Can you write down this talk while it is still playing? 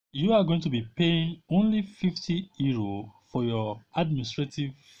You are going to be paying only 50 euro for your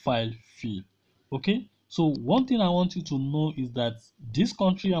administrative file fee. Okay, so one thing I want you to know is that this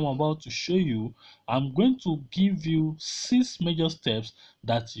country I'm about to show you, I'm going to give you 6 major steps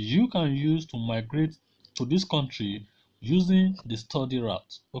that you can use to migrate to this country using the study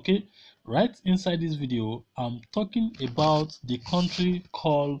route. Okay, right inside this video I'm talking about the country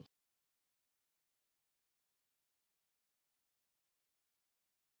called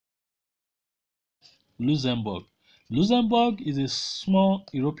Luxembourg. Luxembourg is a small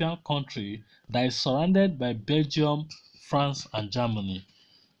European country that is surrounded by Belgium, France, and Germany.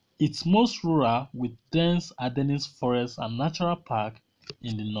 It's most rural with dense Ardennes forest and natural park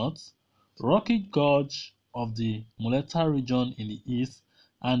in the north, rocky gorge of the Muleta region in the east,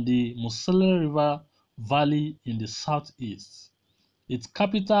 and the Moselle River Valley in the southeast. Its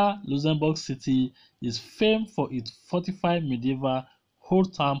capital, Luxembourg City, is famed for its fortified medieval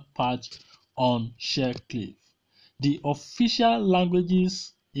old town perched on sheer cliff. The official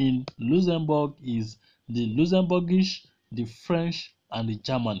languages in Luxembourg is the Luxembourgish, the French, and the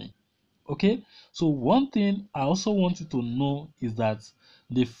German. Okay, so one thing I also want you to know is that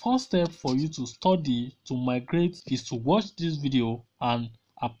the first step for you to study to migrate is to watch this video and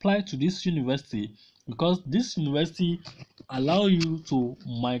apply to this university, because this university allow you to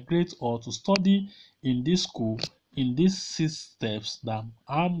migrate or to study in this school in these 6 steps that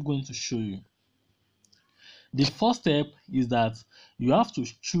I'm going to show you. The first step is that you have to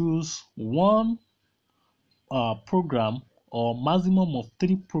choose one program or maximum of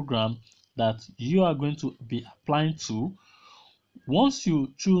 3 programs that you are going to be applying to. Once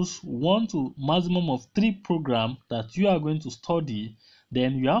you choose one to maximum of 3 programs that you are going to study,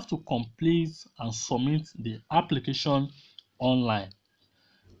 then you have to complete and submit the application online.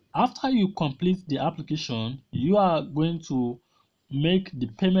 After you complete the application, you are going to make the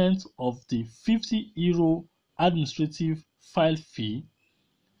payment of the 50 euro administrative file fee.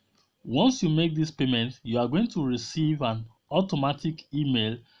 Once you make this payment, you are going to receive an automatic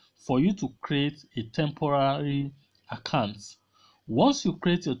email for you to create a temporary account. Once you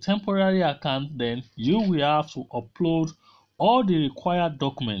create your temporary account, then you will have to upload all the required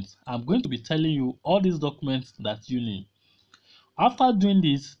documents. I'm going to be telling you all these documents that you need. After doing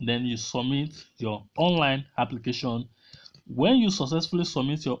this, then you submit your online application. When you successfully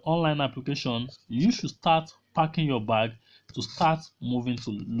submit your online application, you should start packing your bag to start moving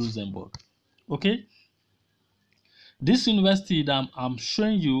to Luxembourg. Okay, this university that I'm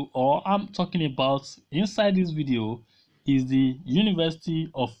showing you or I'm talking about inside this video is the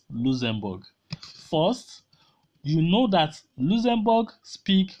University of Luxembourg. First, you know that Luxembourg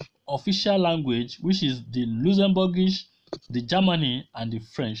speak official language, which is the Luxembourgish, the Germany, and the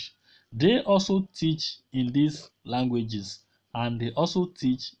French. They also teach in these languages and they also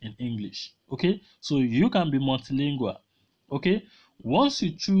teach in English. Okay, so you can be multilingual. Okay, once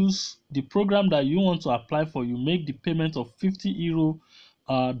you choose the program that you want to apply for, you make the payment of 50 euro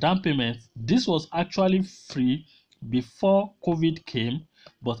down payment. This was actually free before COVID came,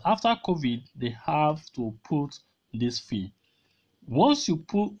 but after COVID, they have to put this fee. Once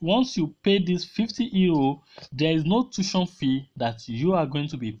you pay this 50 euro, there is no tuition fee that you are going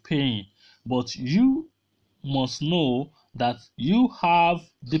to be paying, but you must know that you have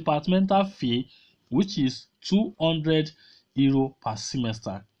departmental fee, which is 200 euro per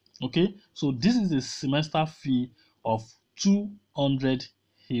semester. Okay, so this is a semester fee of 200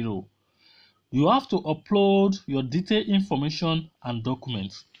 euro. You have to upload your detailed information and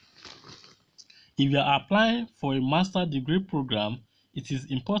documents. If you are applying for a master degree program, it is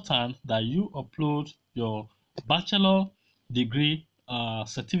important that you upload your bachelor degree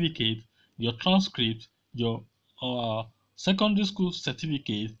certificate, your transcript, your secondary school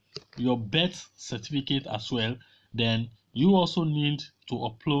certificate, your birth certificate as well. Then you also need to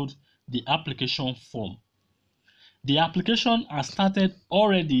upload the application form. The application has started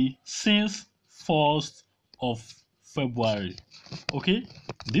already since 1st of February. Okay,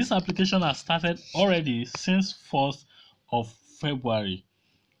 this application has started already since 1st of February.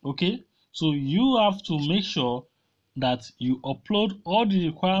 Okay, so you have to make sure that you upload all the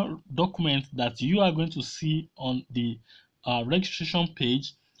required documents that you are going to see on the registration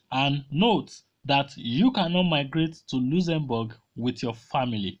page, and note that you cannot migrate to Luxembourg with your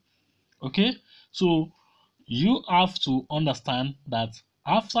family. Okay, so you have to understand that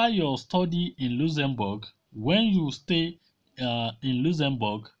after your study in Luxembourg, when you stay in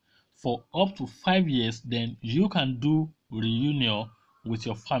Luxembourg for up to 5 years, then you can do reunion with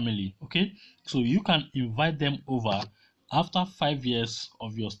your family. Okay, so you can invite them over after 5 years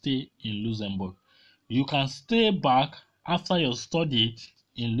of your stay in Luxembourg. You can stay back after your study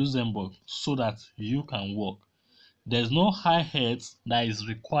in Luxembourg so that you can work. There's no high heads that is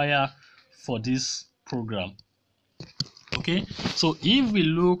required for this program. Okay, so if we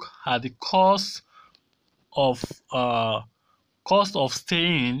look at the of uh, cost of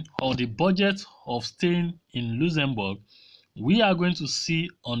staying or the budget of staying in Luxembourg, we are going to see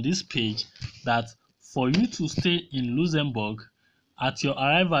on this page that for you to stay in Luxembourg, at your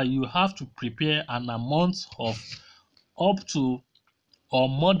arrival, you have to prepare an amount of up to or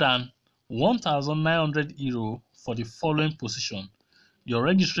more than 1,900 euro for the following position. Your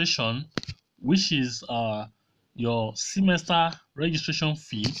registration, which is your semester registration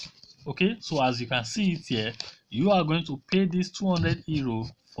fee. Okay, so as you can see it here, you are going to pay this 200 euro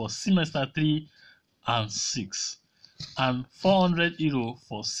for semester 3 and 6 and 400 euro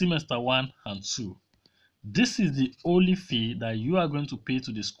for semester 1 and 2. This is the only fee that you are going to pay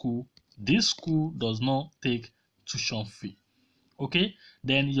to the school. This school does not take tuition fee. Okay,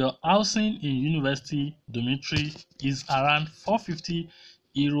 then your housing in university dormitory is around 450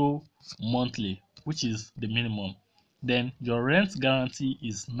 euro monthly, which is the minimum. Then your rent guarantee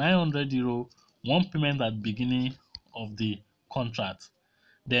is 900 euro, one payment at the beginning of the contract.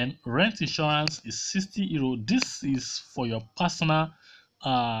 Then rent insurance is 60 euro. This is for your personal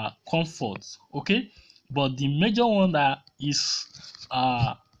comfort. Okay, but the major one that is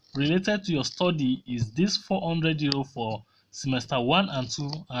related to your study is this 400 euro for semester 1 and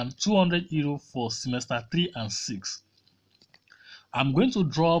 2 and 200 euro for semester 3 and 6. I'm going to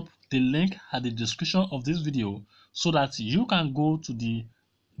drop the link at the description of this video so that you can go to the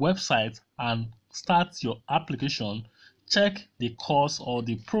website and start your application. Check the course or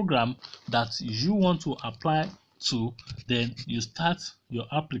the program that you want to apply to, then you start your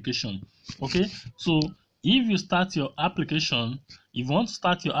application. Okay, so if you start your application, if you want to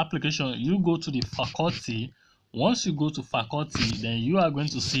start your application, you go to the faculty. Once you go to faculty, then you are going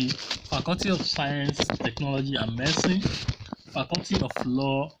to see Faculty of Science, Technology and Medicine, Faculty of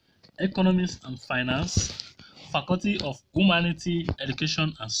Law, Economics and Finance, Faculty of Humanity,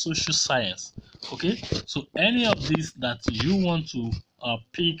 Education and Social Science. Okay, so any of these that you want to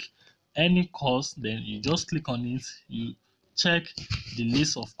pick any course, then you just click on it, you check the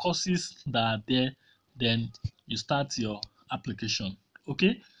list of courses that are there, then you start your application.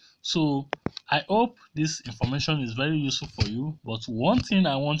 Okay, so I hope this information is very useful for you, but one thing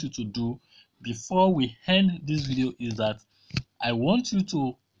I want you to do before we end this video is that I want you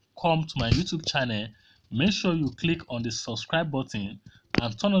to come to my YouTube channel. Make sure you click on the subscribe button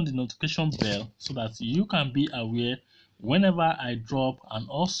and turn on the notification bell so that you can be aware whenever I drop an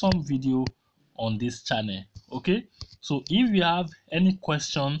awesome video on this channel. Okay, so if you have any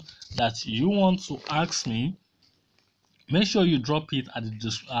question that you want to ask me, make sure you drop it at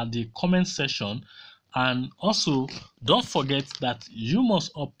the comment section. And also don't forget that you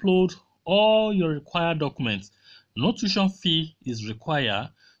must upload all your required documents. No tuition fee is required.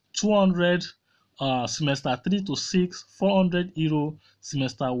 200 semester 3 to 6, 400 euro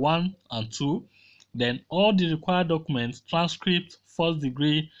semester 1 and 2. Then all the required documents, transcript, first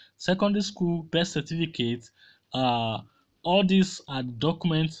degree, secondary school, birth certificate, all these are the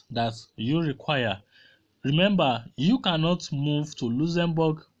documents that you require. Remember, you cannot move to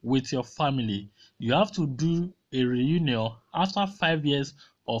Luxembourg with your family. You have to do a reunion after 5 years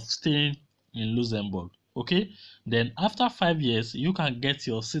of staying in Luxembourg. Okay, then after 5 years you can get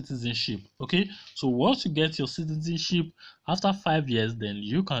your citizenship. Okay, so once you get your citizenship after 5 years, then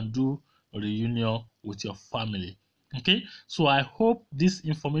you can do a reunion with your family. Okay, so I hope this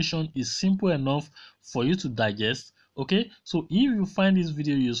information is simple enough for you to digest. Okay, so if you find this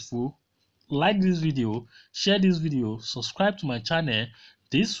video useful, like this video, share this video, subscribe to my channel.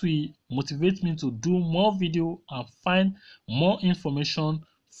 This will motivate me to do more video and find more information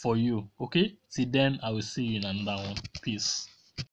for you. Okay, till then I will see you in another one. Peace.